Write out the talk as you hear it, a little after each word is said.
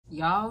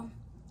Y'all,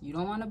 you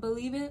don't want to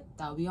believe it,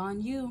 that'll be on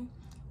you.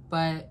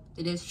 But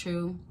it is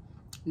true,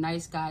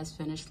 nice guys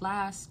finish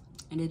last.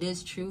 And it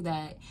is true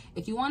that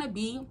if you want to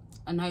be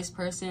a nice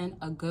person,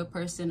 a good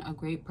person, a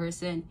great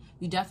person,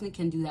 you definitely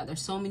can do that.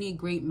 There's so many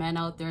great men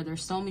out there.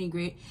 There's so many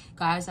great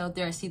guys out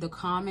there. I see the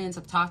comments.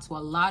 I've talked to a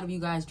lot of you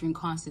guys during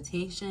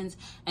consultations,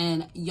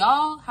 and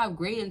y'all have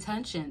great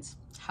intentions.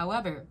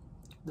 However,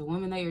 the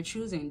woman that you're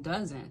choosing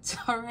doesn't.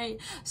 All right.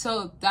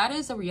 So that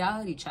is a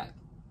reality check.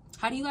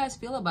 How do you guys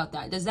feel about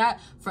that? Does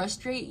that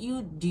frustrate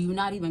you? Do you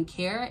not even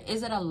care?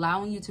 Is it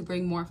allowing you to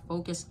bring more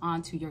focus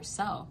onto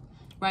yourself?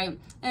 Right?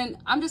 And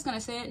I'm just going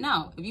to say it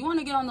now. If you want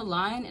to get on the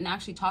line and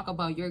actually talk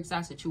about your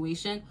exact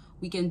situation,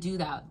 we can do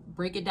that.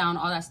 Break it down,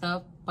 all that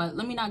stuff. But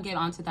let me not get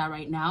onto that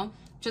right now.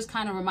 Just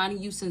kind of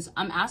reminding you, since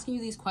I'm asking you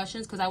these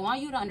questions, because I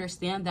want you to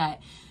understand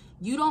that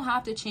you don't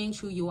have to change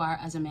who you are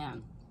as a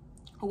man.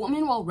 A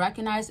woman will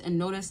recognize and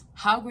notice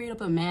how great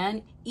of a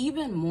man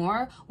even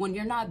more when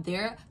you're not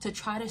there to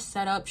try to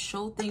set up,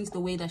 show things the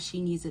way that she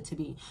needs it to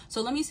be.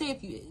 So let me say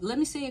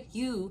if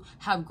you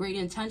have great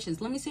intentions,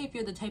 let me say if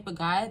you're the type of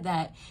guy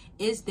that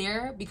is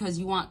there because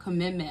you want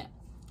commitment,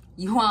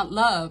 you want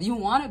love, you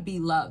want to be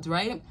loved,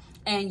 right?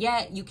 And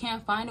yet you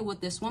can't find it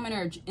with this woman,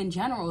 or in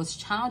general, it's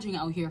challenging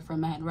out here for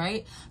men,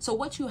 right? So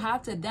what you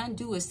have to then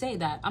do is say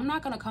that I'm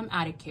not going to come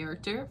out of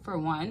character, for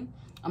one.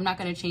 I'm not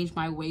going to change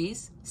my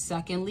ways,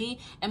 secondly,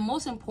 and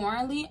most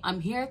importantly,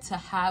 I'm here to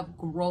have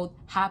growth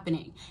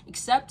happening.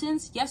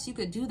 Acceptance, yes, you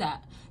could do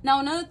that.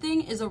 Now, another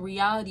thing is a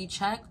reality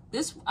check.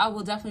 This I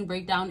will definitely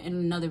break down in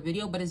another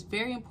video, but it's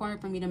very important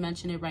for me to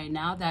mention it right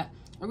now that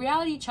a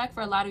reality check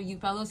for a lot of you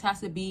fellows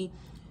has to be,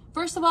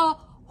 first of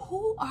all,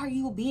 who are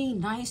you being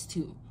nice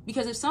to?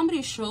 Because if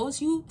somebody shows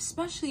you,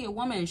 especially a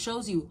woman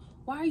shows you,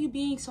 why are you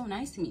being so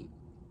nice to me?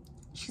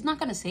 She's not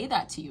going to say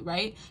that to you,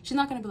 right? She's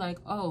not going to be like,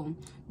 oh,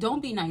 don't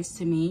be nice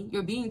to me.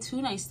 You're being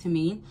too nice to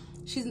me.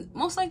 She's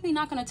most likely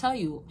not going to tell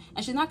you.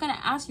 And she's not going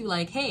to ask you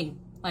like, hey,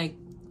 like,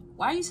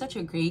 why are you such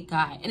a great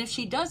guy? And if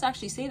she does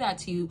actually say that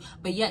to you,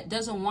 but yet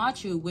doesn't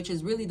want you, which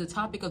is really the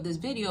topic of this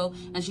video,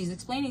 and she's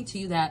explaining to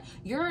you that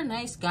you're a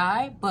nice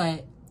guy,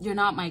 but you're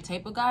not my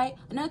type of guy,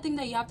 another thing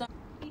that you have to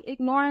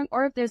ignoring,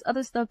 or if there's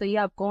other stuff that you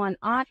have going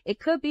on,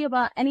 it could be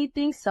about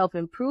anything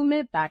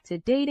self-improvement, back to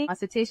dating.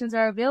 Consultations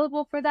are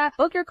available for that.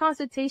 Book your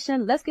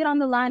consultation. Let's get on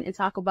the line and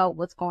talk about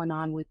what's going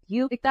on with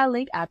you. Click that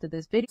link after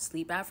this video.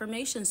 Sleep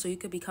affirmations so you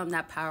could become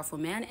that powerful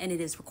man, and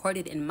it is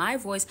recorded in my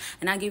voice,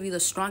 and I give you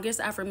the strongest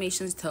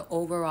affirmations to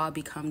overall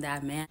become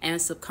that man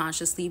and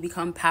subconsciously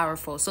become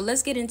powerful. So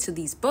let's get into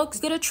these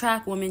books. Get a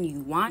track woman you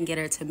want and get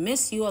her to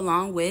miss you,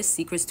 along with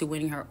secrets to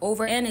winning her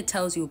over, and it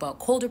tells you about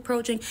cold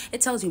approaching.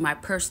 It tells you my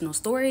personal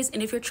story.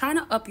 And if you're trying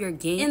to up your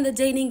game in the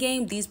dating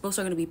game, these books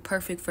are going to be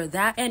perfect for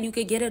that, and you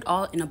could get it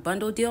all in a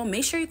bundle deal.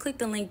 Make sure you click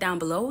the link down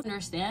below.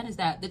 Understand is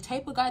that the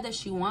type of guy that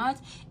she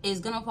wants is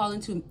going to fall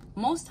into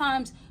most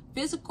times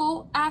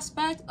physical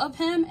aspect of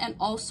him, and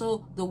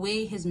also the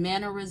way his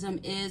mannerism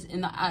is,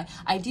 and the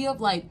idea of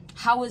like,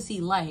 how is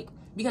he like?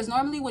 Because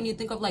normally when you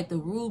think of like the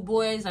rude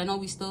boys, I know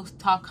we still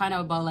talk kind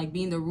of about like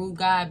being the rude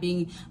guy,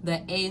 being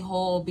the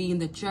a-hole, being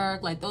the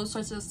jerk, like those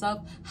sorts of stuff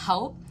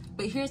help.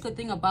 But here's the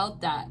thing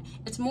about that.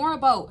 It's more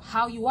about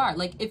how you are.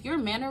 Like if your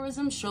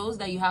mannerism shows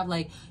that you have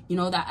like, you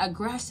know, that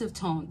aggressive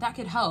tone, that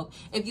could help.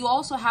 If you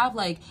also have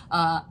like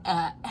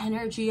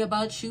energy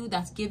about you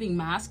that's giving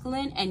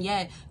masculine, and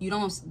yet you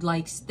don't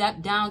like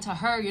step down to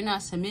her, you're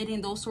not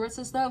submitting, those sorts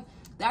of stuff,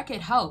 that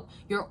could help.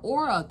 Your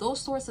aura, those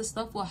sorts of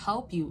stuff will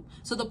help you.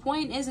 So the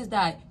point is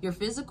that your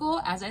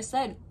physical, as I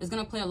said, is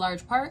going to play a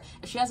large part.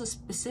 If she has a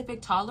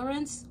specific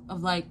tolerance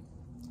of like,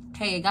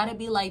 hey, it gotta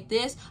be like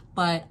this,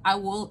 but I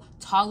will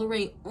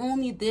tolerate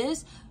only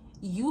this,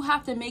 you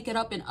have to make it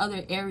up in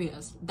other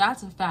areas.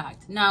 That's a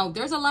fact. Now,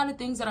 there's a lot of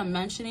things that I'm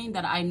mentioning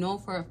that I know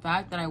for a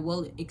fact that I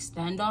will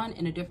extend on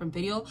in a different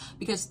video,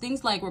 because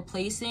things like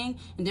replacing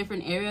in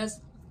different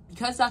areas,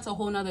 because that's a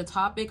whole nother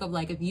topic of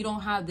like, if you don't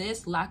have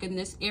this, lack in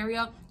this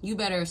area, you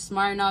better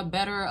smarten up,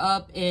 better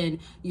up in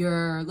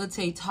your, let's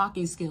say,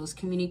 talking skills,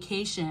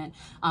 communication,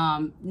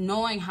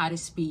 knowing how to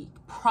speak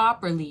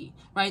properly,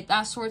 right?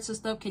 That sorts of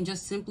stuff can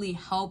just simply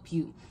help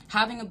you.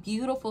 Having a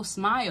beautiful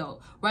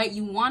smile, right?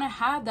 You want to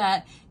have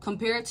that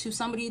compared to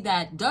somebody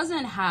that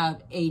doesn't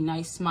have a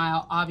nice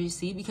smile,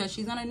 obviously, because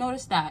she's going to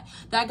notice that.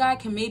 That guy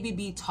can maybe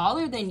be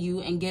taller than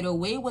you and get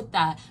away with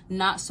that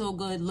not so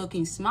good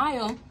looking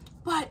smile,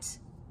 but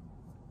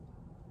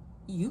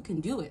you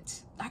can do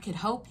it. That could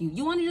help you.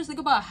 You want to just think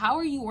about, how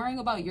are you worrying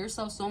about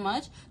yourself so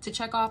much to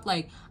check off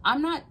like,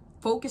 I'm not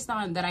focused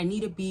on that I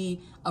need to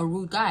be a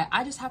rude guy.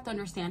 I just have to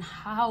understand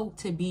how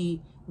to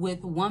be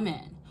with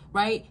women,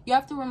 right? You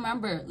have to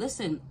remember,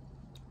 listen,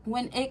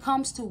 when it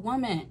comes to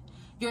women,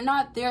 you're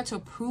not there to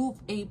prove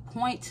a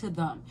point to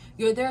them.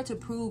 You're there to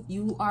prove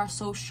you are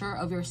so sure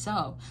of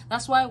yourself.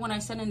 That's why when I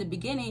said in the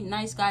beginning,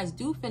 nice guys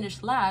do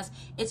finish last,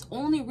 it's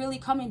only really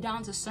coming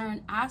down to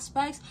certain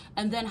aspects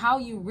and then how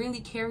you really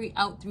carry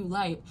out through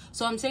life.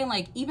 So I'm saying,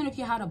 like, even if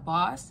you had a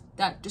boss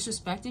that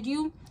disrespected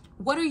you,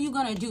 what are you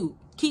gonna do?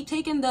 keep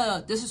taking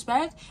the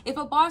disrespect. If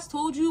a boss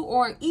told you,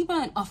 or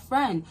even a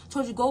friend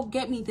told you, go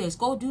get me this,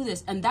 go do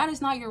this, and that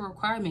is not your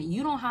requirement,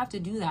 you don't have to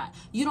do that.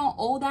 You don't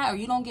owe that, or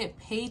you don't get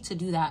paid to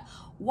do that.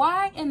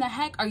 Why in the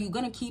heck are you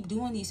going to keep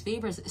doing these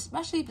favors,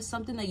 especially if it's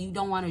something that you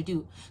don't want to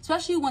do,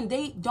 especially when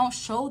they don't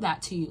show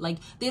that to you? Like,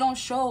 they don't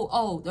show,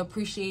 oh, the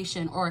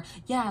appreciation, or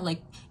yeah,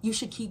 like, you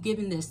should keep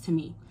giving this to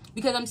me.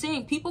 Because I'm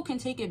saying people can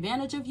take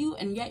advantage of you,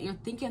 and yet you're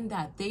thinking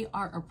that they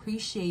are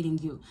appreciating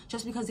you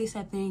just because they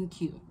said thank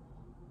you.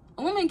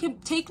 A woman can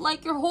take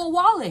like your whole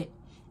wallet,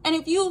 and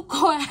if you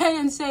go ahead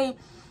and say,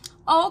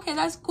 oh, okay,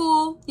 that's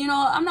cool, you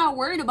know, I'm not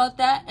worried about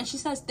that, and she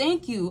says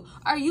thank you,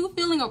 are you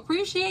feeling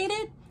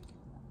appreciated?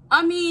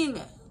 I mean,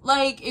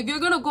 like, if you're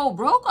gonna go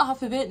broke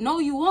off of it, no,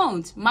 you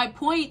won't. My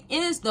point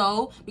is,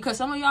 though, because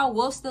some of y'all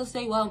will still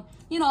say, well,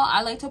 you know,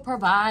 I like to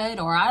provide,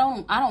 or I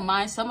don't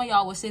mind. Some of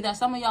y'all will say that.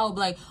 Some of y'all will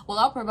be like, well,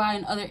 I'll provide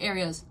in other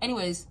areas.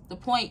 Anyways, the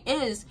point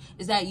is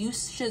that you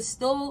should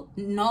still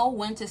know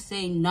when to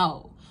say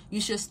no. You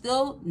should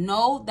still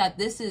know that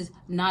this is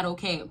not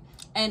okay.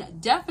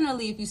 And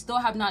definitely, if you still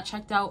have not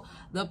checked out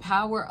the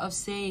Power of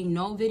Saying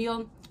No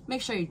video,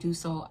 make sure you do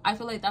so. I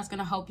feel like that's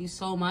gonna help you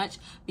so much,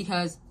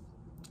 because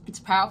it's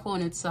powerful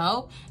in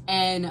itself.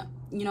 And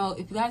you know,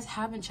 if you guys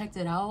haven't checked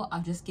it out,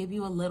 I'll just give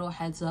you a little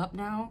heads up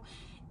now.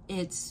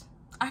 It's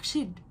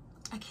actually,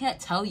 I can't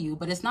tell you,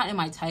 but it's not in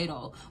my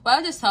title, but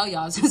I'll just tell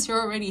y'all since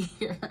you're already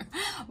here.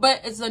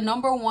 But it's the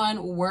number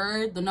one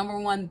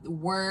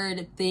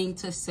word thing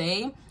to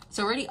say. It's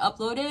already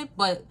uploaded,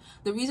 but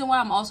the reason why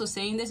I'm also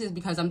saying this is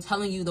because I'm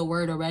telling you the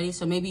word already.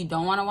 So maybe you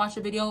don't want to watch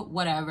the video,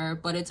 whatever,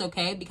 but it's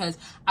okay, because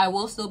I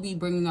will still be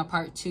bringing a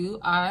part 2.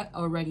 I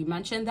already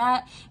mentioned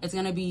that. It's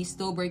going to be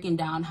still breaking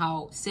down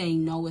how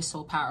saying no is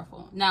so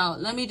powerful. Now,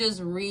 let me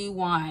just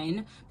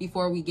rewind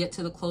before we get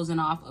to the closing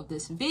off of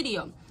this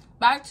video.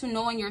 Back to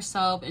knowing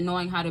yourself and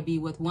knowing how to be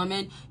with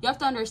women. You have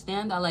to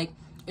understand that, like,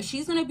 if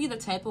she's going to be the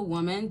type of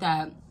woman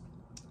that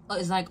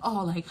is like,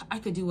 oh, like, I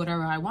could do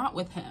whatever I want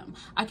with him.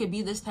 I could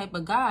be this type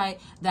of guy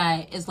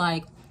that is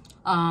like,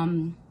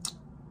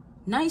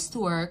 nice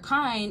to her,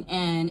 kind,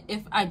 and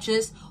if I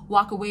just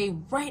walk away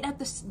right at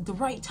the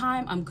right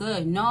time, I'm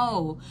good.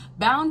 No,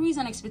 boundaries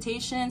and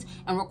expectations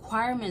and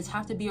requirements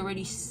have to be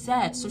already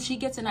set, so she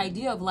gets an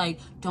idea of like,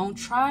 don't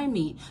try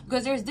me,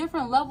 because there's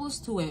different levels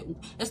to it.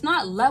 It's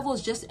not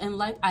levels just in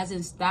life as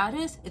in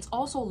status, it's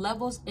also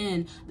levels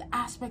in the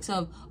aspects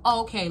of,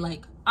 oh, okay,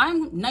 like,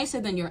 I'm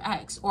nicer than your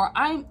ex, or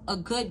I'm a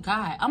good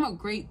guy, I'm a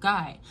great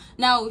guy.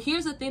 Now,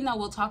 here's the thing that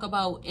we'll talk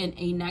about in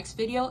a next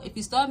video. If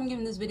you still haven't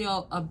given this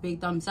video a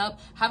big thumbs up,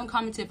 haven't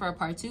commented for a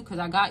part 2, because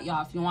I got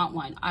y'all. If you want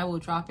one, I will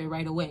drop it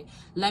right away.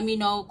 Let me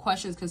know,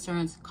 questions,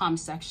 concerns, comment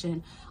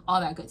section,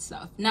 all that good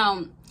stuff.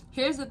 Now,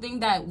 here's the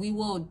thing that we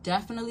will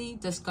definitely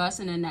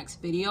discuss in the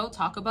next video,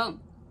 talk about,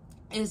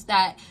 is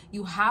that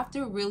you have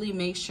to really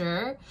make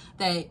sure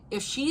that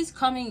if she's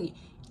coming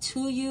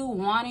to you,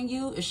 wanting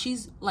you, if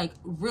she's like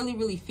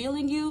really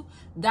feeling you,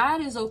 that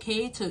is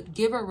okay to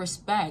give her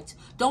respect.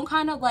 Don't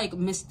kind of like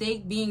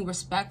mistake being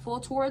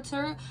respectful towards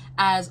her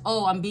as,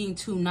 oh, I'm being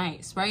too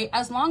nice, right?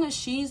 As long as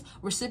she's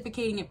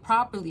reciprocating it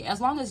properly, as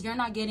long as you're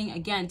not getting,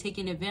 again,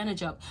 taken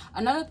advantage of.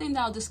 Another thing that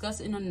I'll discuss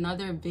in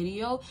another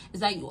video is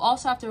that you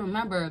also have to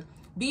remember,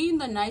 being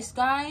the nice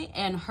guy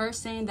and her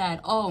saying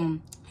that, oh,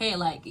 hey,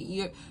 like,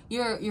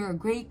 you're a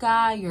great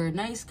guy, you're a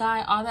nice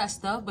guy, all that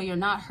stuff, but you're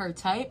not her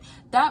type.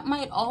 That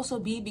might also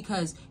be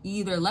because you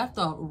either left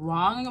a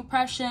wrong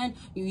impression,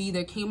 you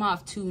either came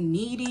off too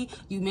needy,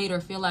 you made her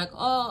feel like,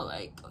 oh,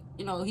 like,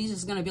 you know, he's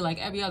just gonna be like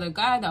every other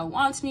guy that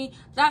wants me,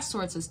 that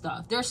sorts of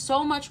stuff. There's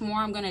so much more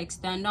I'm gonna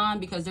extend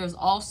on, because there's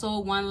also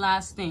one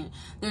last thing.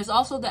 There's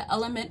also the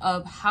element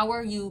of how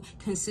are you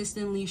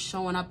consistently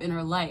showing up in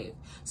her life.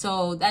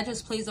 So that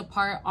just plays a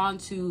part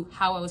onto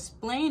how I was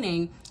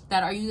explaining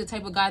that, are you the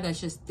type of guy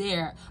that's just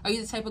there? Are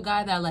you the type of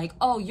guy that like,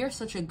 oh, you're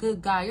such a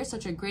good guy, you're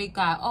such a great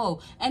guy,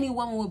 oh, any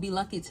woman would be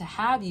lucky to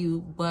have you,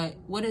 but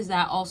what does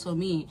that also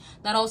mean?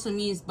 That also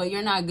means, but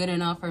you're not good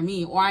enough for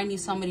me, or I need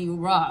somebody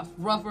rough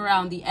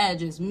around the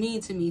edges,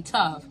 mean to me,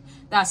 tough,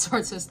 that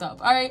sorts of stuff.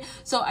 All right,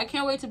 so I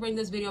can't wait to bring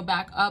this video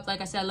back up.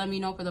 Like I said, let me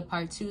know for the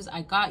part 2s.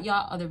 I got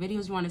y'all. Other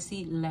videos you want to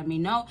see, let me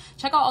know.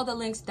 Check out all the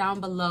links down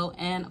below,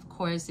 and of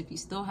course, if you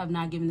still have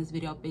not given this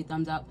video a big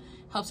thumbs up,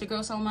 helps your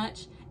girl so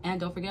much. And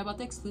don't forget about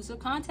the exclusive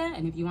content.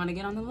 And if you want to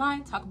get on the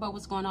line, talk about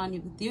what's going on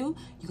with you,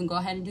 you can go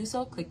ahead and do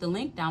so. Click the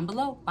link down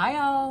below. Bye,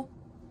 y'all.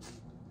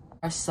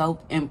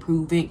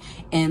 Self-improving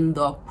in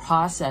the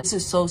process. This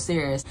is so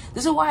serious.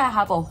 This is why I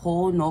have a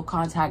whole no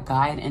contact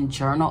guide and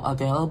journal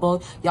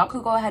available. Y'all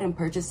could go ahead and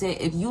purchase it.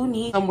 If you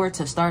need somewhere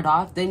to start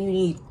off, then you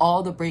need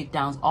all the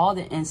breakdowns, all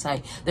the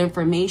insight, the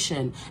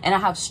information, and I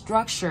have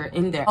structure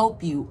in there,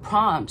 help you,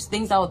 prompts,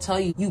 things that will tell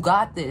you, you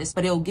got this,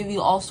 but it'll give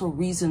you also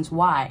reasons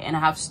why. And I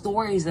have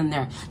stories in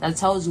there that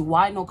tells you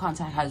why no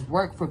contact has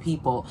worked for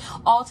people,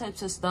 all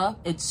types of stuff.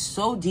 It's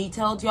so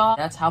detailed, y'all.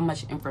 That's how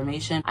much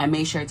information I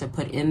made sure to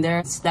put in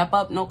there, step step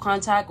up no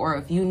contact, or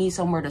if you need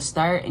somewhere to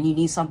start and you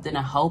need something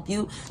to help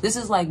you, this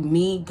is like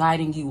me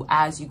guiding you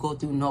as you go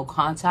through no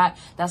contact.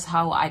 That's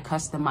how I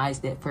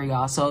customized it for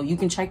y'all. So you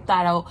can check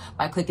that out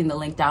by clicking the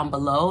link down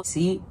below.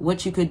 See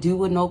what you could do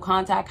with no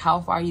contact, how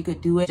far you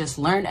could do it. Just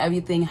learn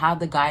everything, have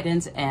the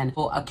guidance and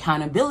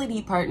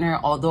accountability partner.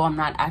 Although I'm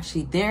not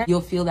actually there,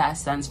 you'll feel that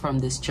sense from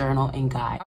this journal and guide.